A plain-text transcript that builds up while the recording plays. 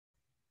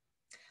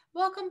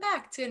Welcome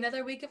back to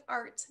another week of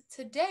art.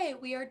 Today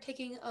we are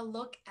taking a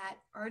look at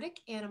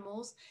Arctic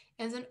animals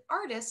and an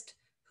artist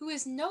who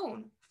is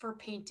known for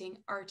painting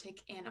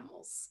Arctic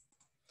animals.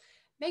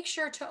 Make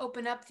sure to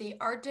open up the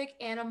Arctic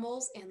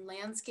Animals and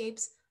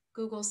Landscapes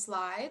Google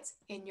Slides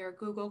in your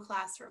Google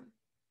Classroom.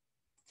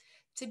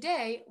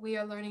 Today we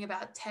are learning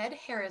about Ted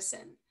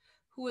Harrison,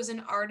 who was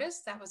an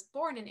artist that was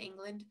born in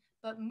England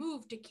but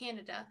moved to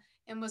Canada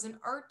and was an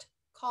art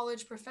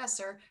college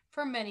professor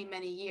for many,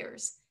 many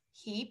years.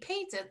 He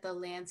painted the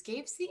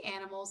landscapes, the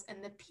animals,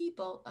 and the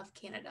people of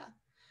Canada.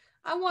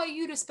 I want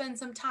you to spend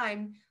some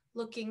time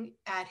looking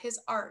at his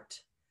art.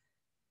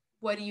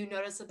 What do you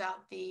notice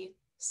about the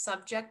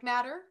subject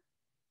matter?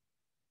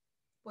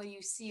 What do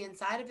you see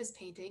inside of his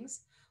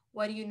paintings?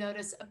 What do you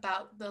notice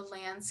about the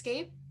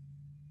landscape?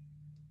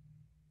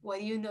 What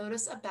do you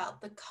notice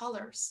about the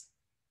colors?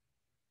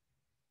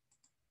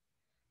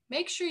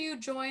 Make sure you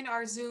join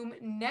our Zoom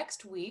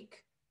next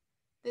week.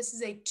 This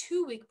is a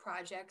 2-week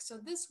project, so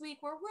this week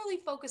we're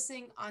really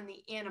focusing on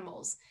the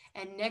animals,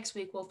 and next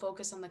week we'll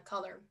focus on the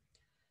color.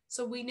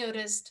 So we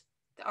noticed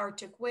the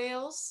Arctic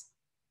whales,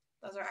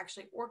 those are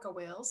actually orca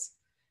whales,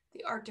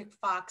 the Arctic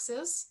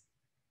foxes,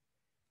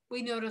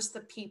 we noticed the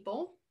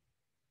people,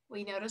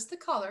 we noticed the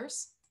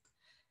colors,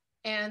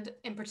 and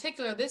in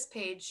particular this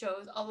page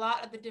shows a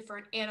lot of the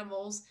different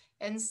animals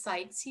and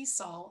sights he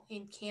saw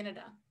in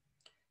Canada.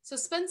 So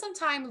spend some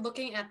time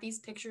looking at these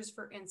pictures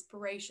for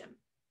inspiration.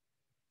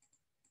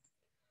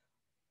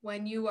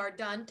 When you are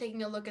done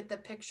taking a look at the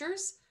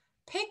pictures,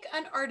 pick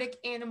an Arctic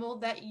animal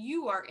that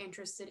you are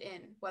interested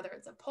in, whether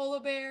it's a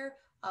polar bear,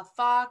 a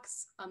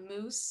fox, a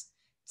moose.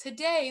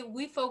 Today,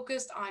 we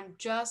focused on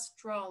just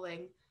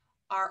drawing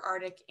our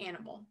Arctic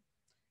animal.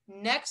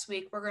 Next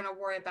week, we're going to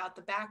worry about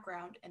the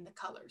background and the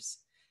colors.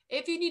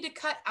 If you need to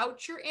cut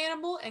out your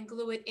animal and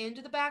glue it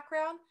into the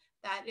background,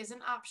 that is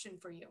an option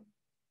for you.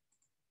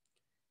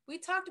 We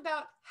talked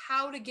about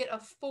how to get a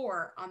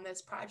 4 on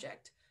this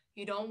project.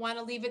 You don't want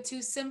to leave it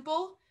too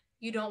simple.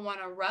 You don't want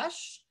to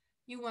rush.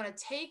 You want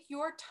to take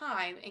your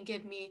time and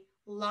give me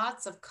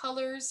lots of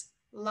colors,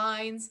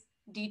 lines,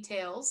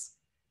 details.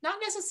 Not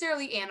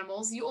necessarily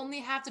animals. You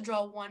only have to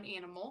draw one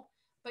animal,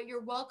 but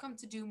you're welcome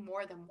to do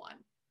more than one.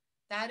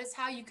 That is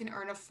how you can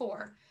earn a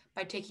 4,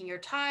 by taking your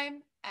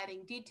time,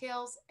 adding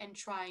details, and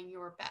trying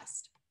your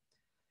best.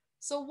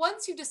 So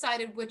once you've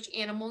decided which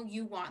animal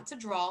you want to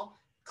draw,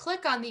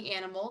 click on the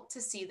animal to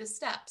see the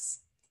steps.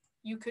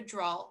 You could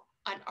draw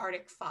an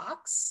Arctic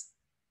fox.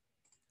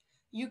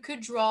 You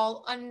could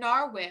draw a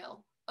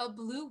narwhal, a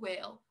blue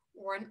whale,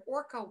 or an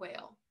orca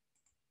whale.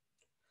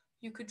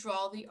 You could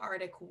draw the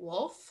Arctic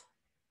wolf.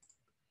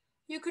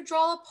 You could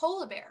draw a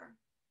polar bear.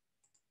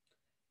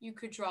 You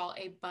could draw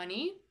a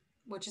bunny,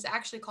 which is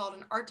actually called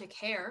an Arctic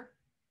hare.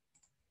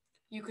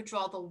 You could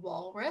draw the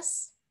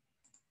walrus,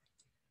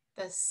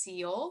 the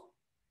seal,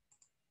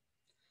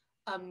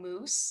 a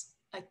moose,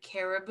 a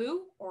caribou,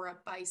 or a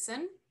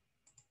bison.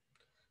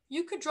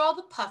 You could draw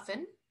the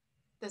puffin,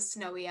 the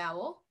snowy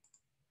owl,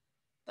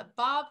 the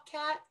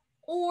bobcat,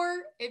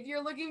 or if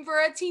you're looking for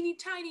a teeny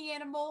tiny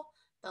animal,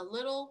 the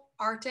little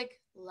Arctic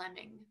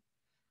lemming.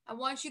 I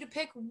want you to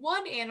pick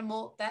one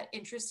animal that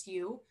interests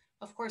you.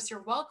 Of course,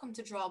 you're welcome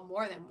to draw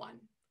more than one.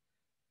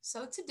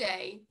 So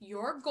today,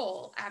 your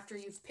goal after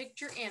you've picked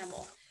your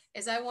animal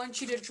is I want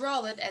you to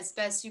draw it as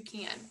best you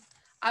can.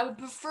 I would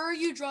prefer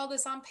you draw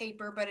this on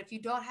paper, but if you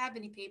don't have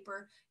any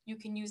paper, you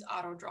can use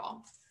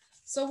AutoDraw.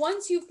 So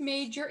once you've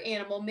made your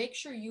animal, make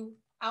sure you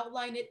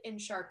outline it in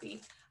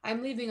Sharpie.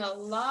 I'm leaving a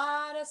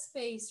lot of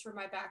space for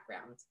my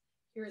background.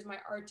 Here's my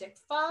Arctic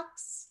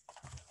fox.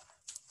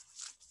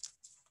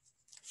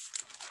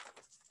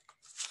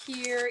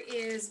 Here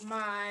is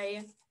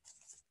my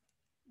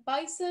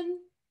bison.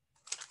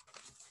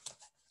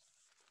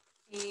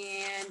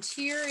 And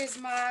here is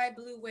my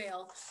blue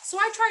whale. So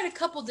I tried a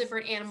couple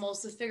different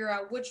animals to figure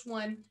out which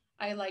one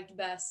I liked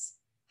best.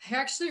 I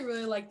actually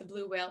really liked the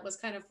blue whale. It was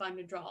kind of fun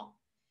to draw.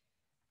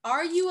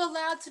 Are you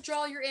allowed to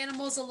draw your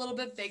animals a little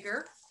bit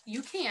bigger?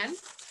 You can.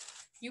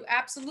 You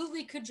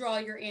absolutely could draw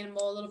your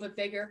animal a little bit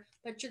bigger,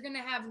 but you're going to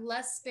have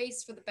less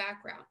space for the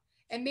background.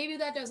 And maybe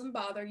that doesn't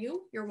bother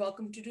you. You're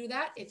welcome to do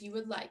that if you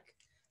would like.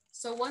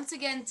 So once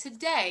again,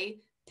 today,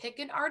 pick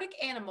an Arctic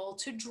animal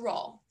to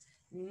draw.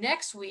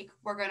 Next week,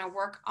 we're going to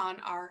work on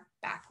our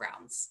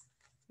backgrounds.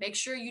 Make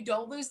sure you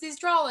don't lose these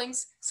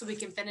drawings so we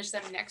can finish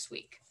them next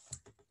week.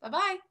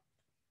 Bye-bye.